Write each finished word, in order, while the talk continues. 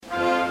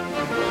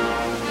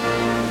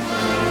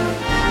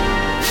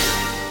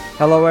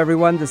Hello,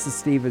 everyone. This is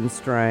Stephen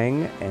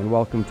Strang, and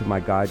welcome to my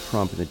Guide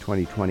Trump in the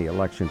 2020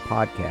 Election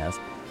podcast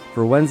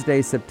for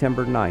Wednesday,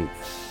 September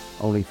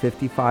 9th, only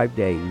 55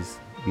 days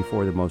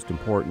before the most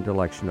important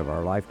election of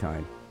our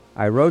lifetime.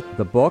 I wrote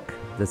the book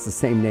that's the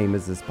same name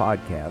as this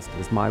podcast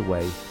as my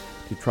way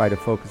to try to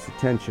focus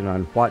attention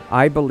on what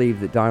I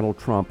believe that Donald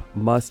Trump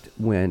must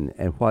win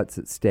and what's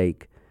at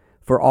stake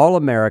for all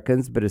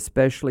Americans, but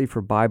especially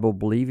for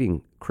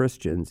Bible-believing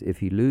Christians if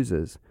he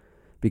loses,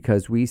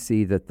 because we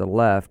see that the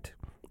left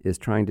is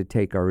trying to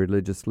take our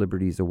religious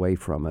liberties away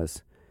from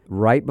us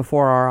right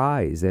before our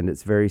eyes, and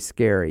it's very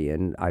scary.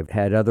 And I've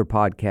had other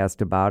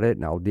podcasts about it,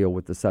 and I'll deal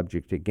with the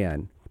subject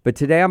again. But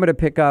today I'm going to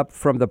pick up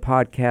from the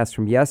podcast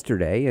from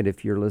yesterday, and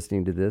if you're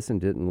listening to this and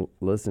didn't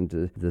listen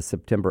to the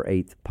September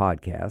 8th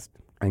podcast,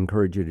 I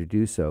encourage you to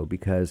do so,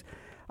 because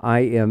I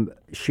am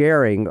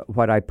sharing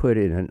what I put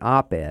in an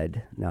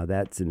op-ed. Now,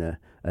 that's an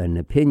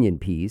opinion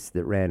piece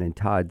that ran in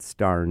Todd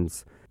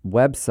Starnes'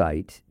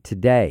 website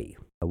today.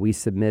 We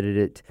submitted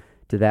it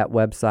to that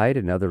website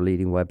and other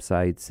leading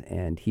websites,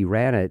 and he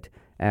ran it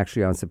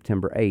actually on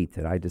September 8th,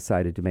 and I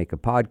decided to make a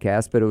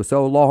podcast, but it was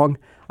so long,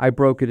 I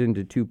broke it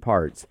into two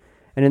parts.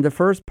 And in the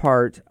first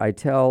part, I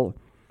tell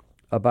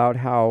about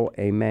how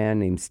a man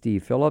named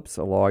Steve Phillips,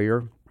 a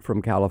lawyer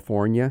from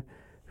California,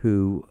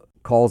 who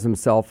calls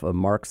himself a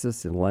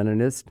Marxist and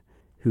Leninist,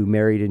 who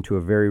married into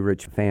a very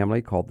rich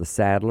family called the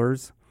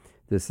Sadlers.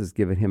 This has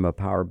given him a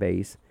power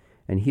base,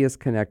 and he is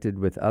connected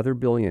with other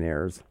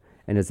billionaires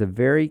and is a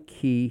very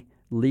key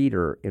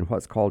leader in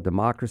what's called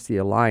Democracy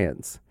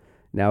Alliance.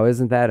 Now,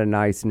 isn't that a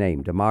nice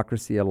name,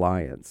 Democracy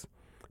Alliance?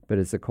 But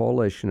it's a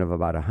coalition of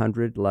about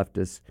 100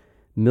 leftist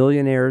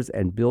millionaires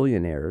and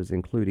billionaires,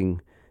 including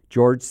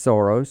George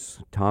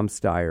Soros, Tom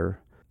Steyer,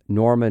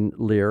 Norman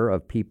Lear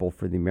of People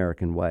for the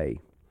American Way,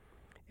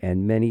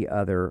 and many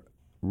other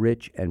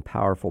rich and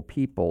powerful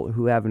people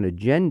who have an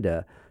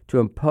agenda to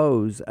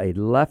impose a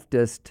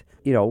leftist,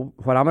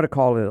 what I'm going to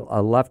call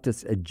a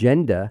leftist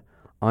agenda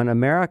on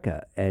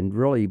America and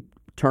really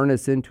turn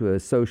us into a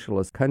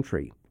socialist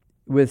country.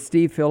 With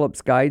Steve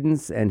Phillips'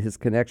 guidance and his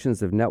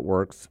connections of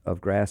networks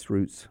of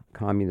grassroots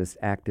communist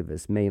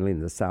activists, mainly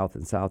in the South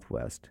and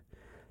Southwest,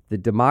 the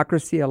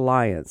Democracy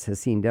Alliance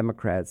has seen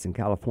Democrats in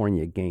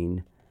California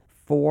gain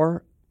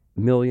 4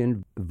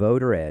 million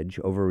voter edge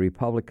over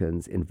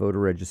Republicans in voter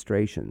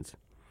registrations.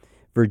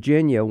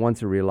 Virginia,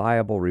 once a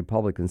reliable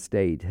Republican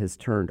state, has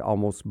turned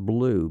almost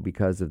blue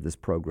because of this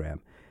program,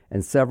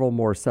 and several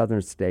more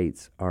southern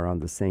states are on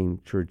the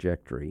same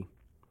trajectory.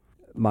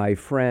 My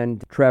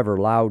friend Trevor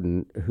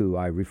Loudon, who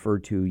I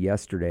referred to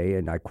yesterday,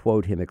 and I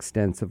quote him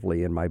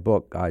extensively in my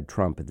book, Guide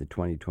Trump in the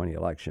 2020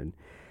 Election,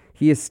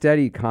 he has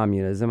studied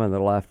communism on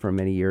the left for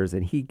many years,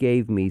 and he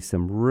gave me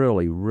some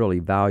really, really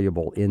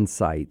valuable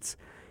insights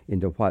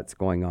into what's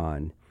going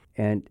on.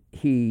 And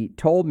he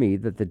told me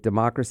that the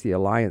Democracy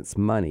Alliance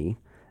money,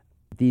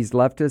 these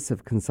leftists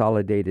have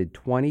consolidated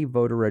 20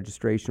 voter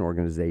registration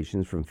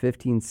organizations from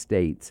 15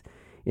 states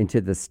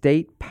into the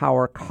State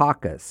Power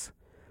Caucus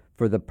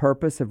for the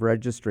purpose of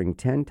registering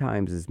 10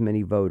 times as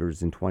many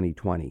voters in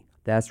 2020.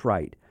 That's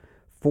right,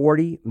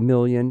 40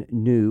 million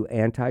new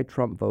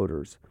anti-Trump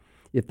voters.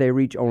 If they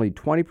reach only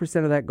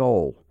 20% of that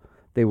goal,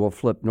 they will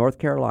flip North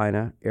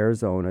Carolina,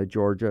 Arizona,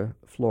 Georgia,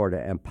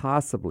 Florida, and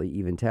possibly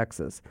even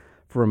Texas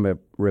from a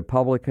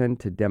Republican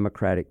to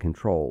Democratic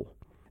control.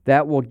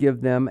 That will give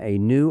them a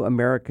new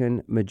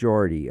American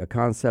majority, a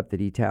concept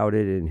that he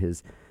touted in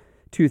his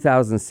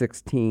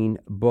 2016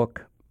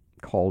 book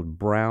called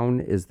Brown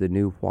is the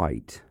New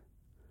White.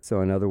 So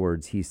in other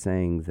words, he's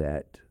saying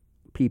that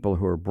people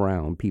who are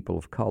brown, people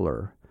of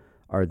color,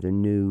 are the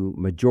new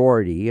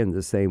majority in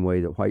the same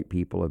way that white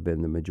people have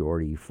been the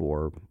majority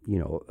for,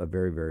 a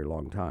very, very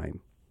long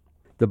time.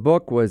 The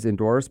book was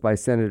endorsed by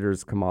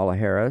Senators Kamala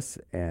Harris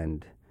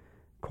and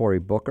Cory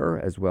Booker,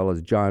 as well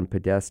as John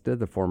Podesta,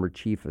 the former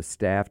chief of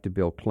staff to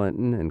Bill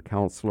Clinton and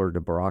counselor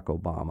to Barack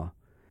Obama.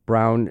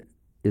 Brown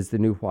is the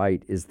New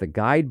White is the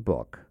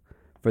guidebook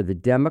for the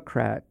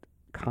Democrat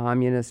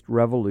communist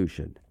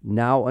revolution,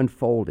 now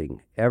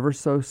unfolding ever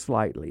so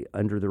slightly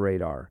under the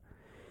radar.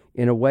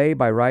 In a way,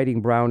 by writing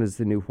Brown is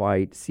the New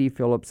White, C.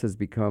 Phillips has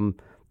become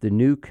the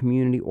new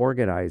community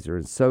organizer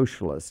and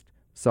socialist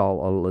Saul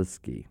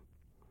Alinsky.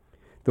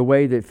 The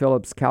way that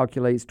Phillips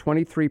calculates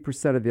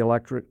 23% of the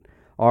electorate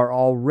are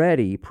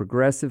already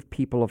progressive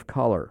people of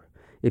color.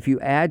 If you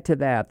add to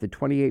that the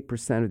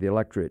 28% of the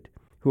electorate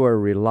who are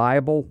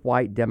reliable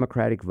white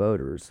Democratic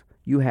voters,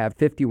 you have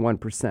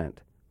 51%.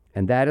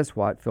 And that is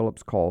what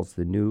Phillips calls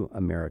the new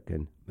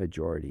American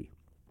majority.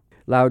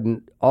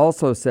 Loudon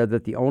also said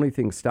that the only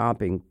thing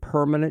stopping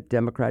permanent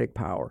Democratic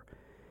power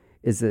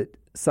is that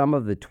some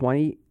of the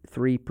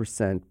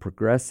 23%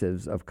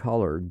 progressives of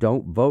color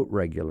don't vote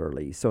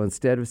regularly. So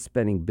instead of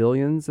spending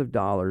billions of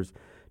dollars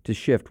to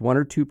shift 1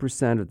 or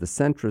 2% of the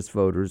centrist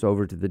voters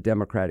over to the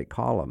Democratic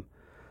column,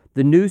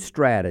 the new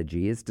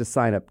strategy is to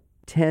sign up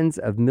tens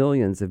of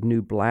millions of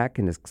new black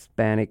and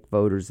Hispanic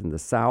voters in the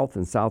South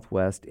and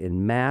Southwest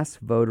in mass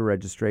voter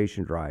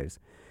registration drives.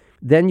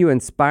 Then you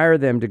inspire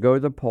them to go to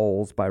the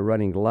polls by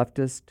running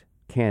leftist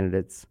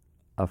candidates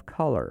of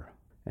color.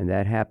 And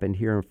that happened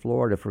here in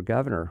Florida for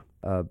governor.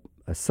 A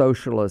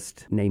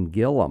socialist named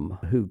Gillum,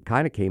 who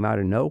kind of came out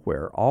of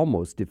nowhere,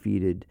 almost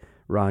defeated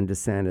Ron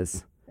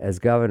DeSantis as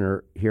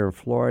governor here in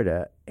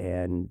Florida.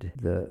 And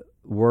the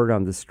word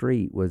on the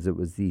street was it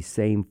was these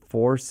same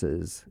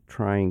forces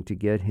trying to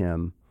get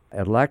him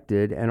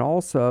elected. And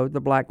also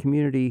the black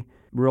community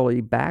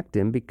really backed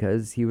him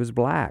because he was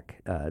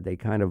black. They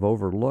kind of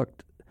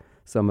overlooked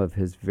some of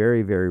his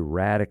very, very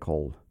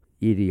radical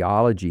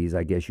ideologies,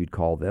 I guess you'd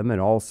call them,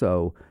 and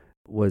also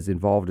was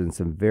involved in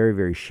some very,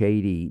 very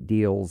shady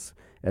deals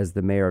as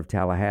the mayor of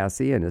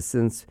Tallahassee, and has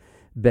since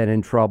been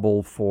in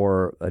trouble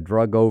for a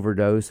drug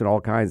overdose and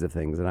all kinds of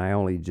things. And I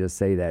only just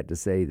say that to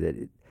say that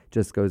it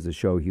just goes to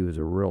show he was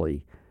a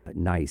really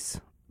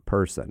nice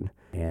person.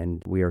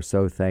 And we are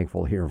so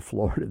thankful here in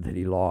Florida that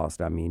he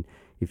lost. I mean,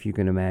 if you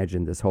can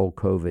imagine, this whole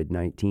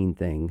COVID-19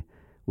 thing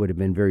would have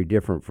been very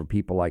different for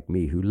people like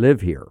me who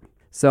live here.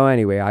 So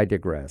anyway, I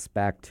digress.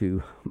 Back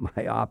to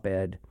my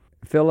op-ed.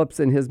 Phillips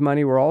and his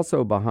money were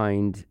also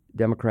behind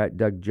Democrat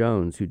Doug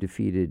Jones, who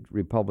defeated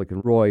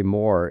Republican Roy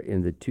Moore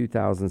in the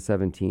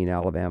 2017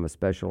 Alabama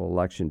special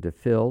election to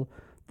fill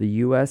the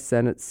U.S.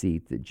 Senate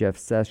seat that Jeff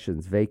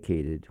Sessions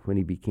vacated when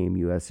he became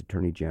U.S.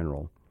 Attorney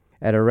General.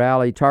 At a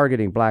rally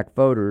targeting black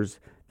voters,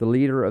 the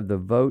leader of the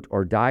Vote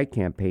or Die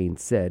campaign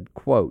said,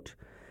 quote,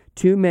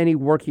 "Too many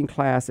working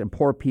class and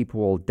poor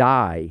people will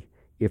die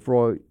if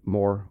Roy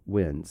Moore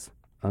wins,"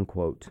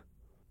 unquote,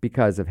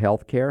 because of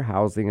health care,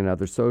 housing, and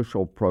other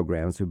social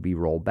programs would be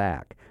rolled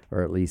back,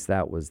 or at least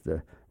that was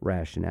the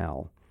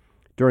rationale.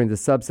 During the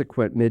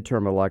subsequent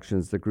midterm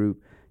elections, the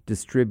group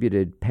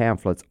distributed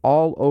pamphlets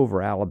all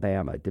over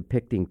Alabama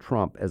depicting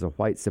Trump as a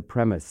white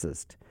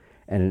supremacist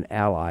and an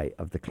ally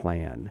of the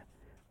Klan,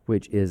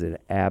 which is an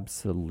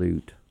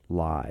absolute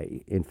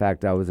lie. In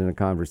fact, I was in a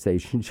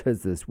conversation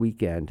just this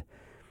weekend,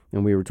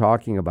 and we were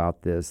talking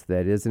about this,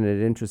 that isn't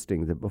it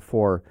interesting that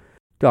before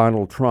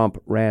Donald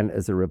Trump ran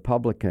as a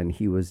Republican,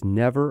 he was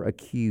never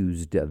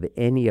accused of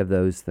any of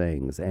those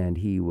things, and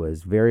he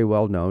was very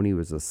well known. He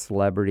was a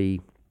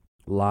celebrity,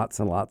 lots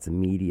and lots of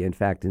media. In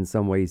fact, in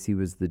some ways, he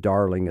was the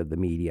darling of the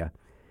media.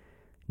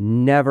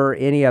 Never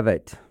any of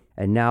it.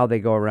 And now they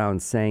go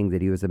around saying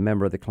that he was a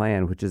member of the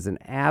Klan, which is an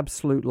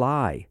absolute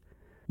lie.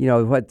 You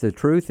know, what the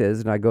truth is,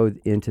 and I go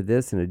into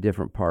this in a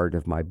different part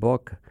of my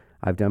book,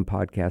 I've done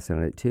podcasts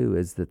on it too,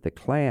 is that the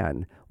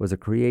Klan was a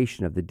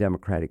creation of the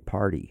Democratic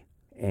Party.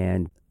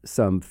 And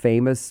some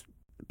famous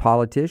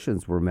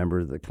politicians were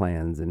members of the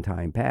Klans in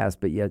time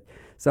past, but yet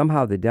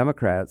somehow the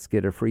Democrats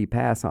get a free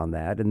pass on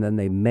that, and then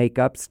they make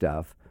up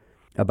stuff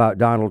about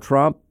Donald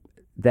Trump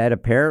that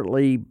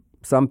apparently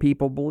some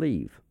people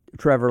believe.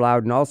 Trevor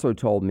Loudon also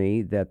told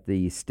me that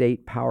the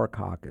State Power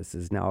Caucus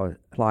is now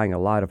applying a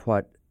lot of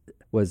what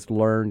was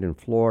learned in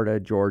Florida,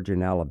 Georgia,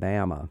 and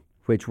Alabama,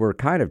 which were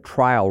kind of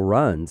trial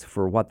runs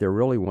for what they're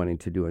really wanting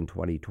to do in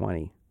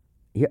 2020.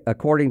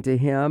 According to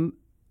him,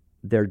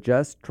 they're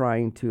just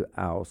trying to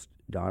oust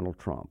Donald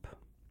Trump.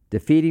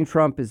 Defeating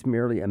Trump is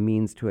merely a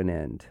means to an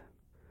end.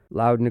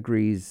 Loudon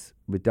agrees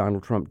with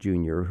Donald Trump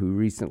Jr., who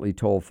recently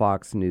told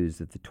Fox News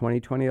that the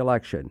 2020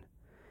 election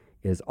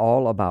is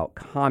all about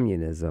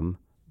communism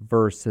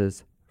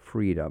versus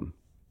freedom.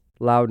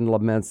 Loudon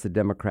laments the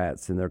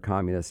Democrats and their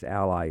communist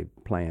ally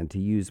plan to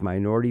use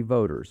minority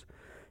voters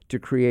to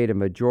create a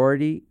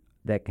majority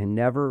that can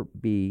never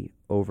be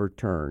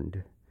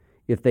overturned.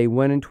 If they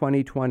win in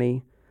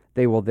 2020,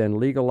 they will then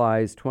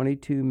legalize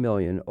 22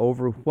 million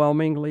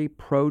overwhelmingly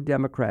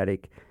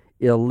pro-democratic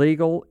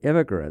illegal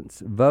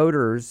immigrants,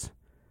 voters,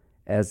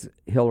 as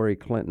Hillary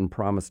Clinton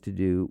promised to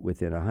do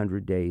within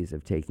 100 days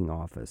of taking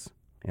office.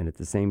 And at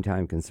the same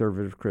time,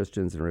 conservative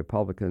Christians and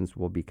Republicans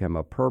will become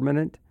a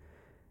permanent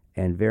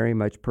and very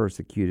much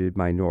persecuted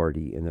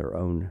minority in their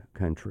own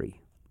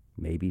country,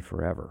 maybe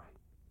forever.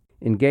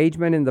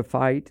 Engagement in the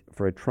fight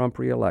for a Trump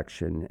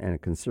re-election and a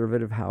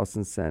conservative House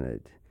and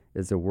Senate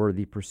is a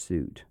worthy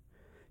pursuit.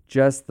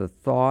 Just the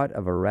thought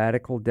of a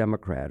radical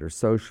Democrat or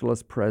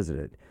socialist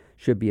president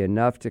should be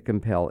enough to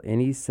compel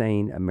any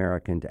sane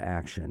American to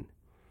action.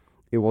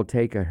 It will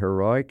take a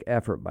heroic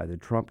effort by the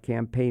Trump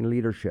campaign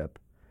leadership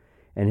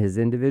and his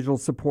individual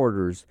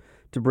supporters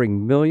to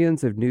bring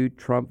millions of new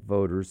Trump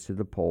voters to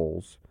the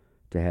polls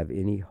to have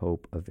any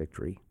hope of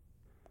victory.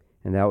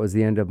 And that was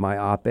the end of my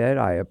op-ed.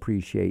 I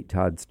appreciate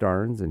Todd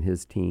Starnes and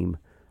his team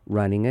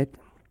running it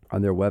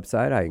on their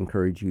website. I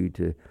encourage you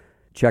to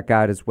check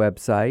out his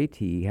website.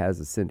 He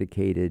has a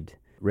syndicated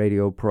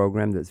radio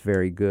program that's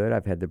very good.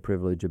 I've had the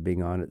privilege of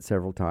being on it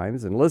several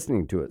times and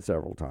listening to it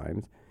several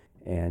times.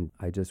 And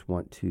I just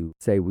want to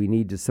say we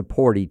need to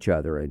support each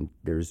other, and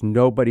there's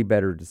nobody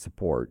better to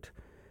support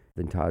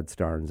than Todd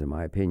Starnes, in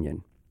my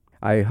opinion.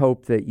 I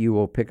hope that you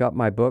will pick up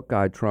my book,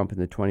 God, Trump, and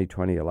the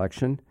 2020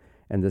 Election,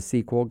 and the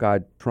sequel,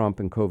 God, Trump,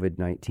 and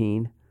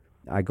COVID-19.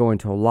 I go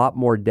into a lot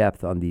more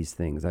depth on these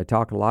things. I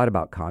talk a lot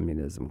about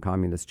communism,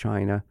 communist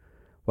China,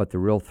 what the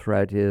real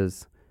threat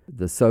is,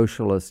 the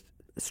socialist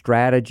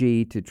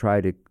strategy to try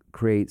to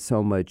create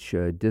so much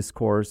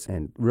discourse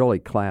and really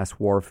class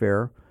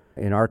warfare.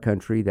 In our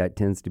country, that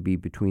tends to be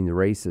between the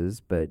races,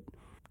 but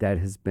That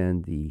has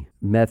been the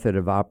method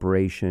of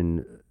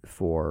operation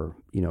for,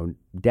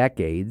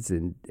 decades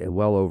and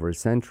well over a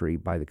century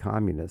by the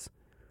communists.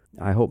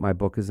 I hope my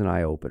book is an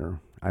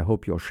eye-opener. I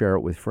hope you'll share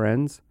it with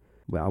friends.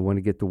 Well, I want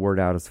to get the word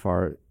out as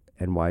far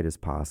and wide as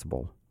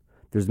possible.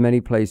 There's many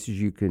places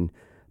you can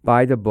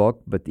buy the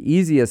book, but the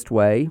easiest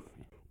way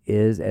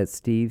is at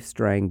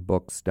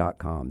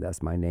stevestrangbooks.com.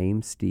 That's my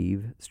name,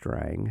 Steve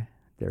Strang.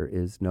 There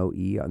is no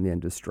E on the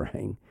end of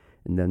Strang.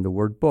 And then the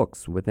word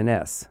books with an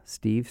S,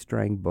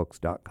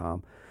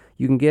 stevestrangbooks.com.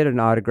 You can get an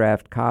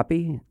autographed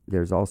copy.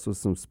 There's also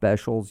some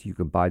specials. You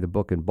can buy the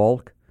book in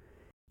bulk.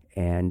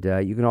 And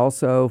you can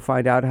also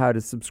find out how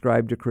to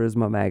subscribe to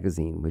Charisma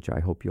Magazine, which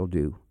I hope you'll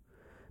do.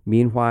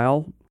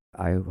 Meanwhile,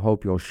 I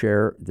hope you'll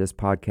share this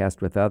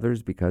podcast with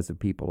others. Because of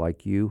people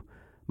like you,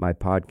 my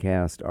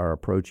podcasts are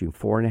approaching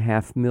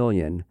 4.5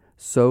 million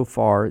so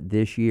far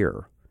this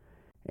year.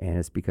 And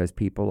it's because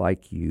people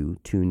like you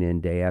tune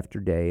in day after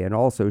day and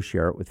also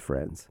share it with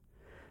friends.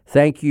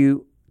 Thank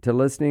you to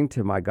listening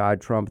to my God,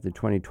 Trump, the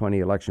 2020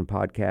 election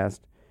podcast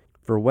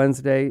for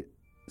Wednesday,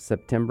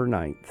 September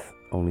 9th,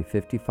 only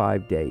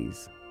 55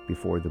 days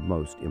before the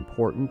most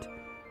important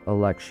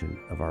election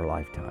of our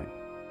lifetime.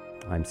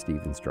 I'm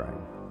Stephen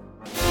Strang.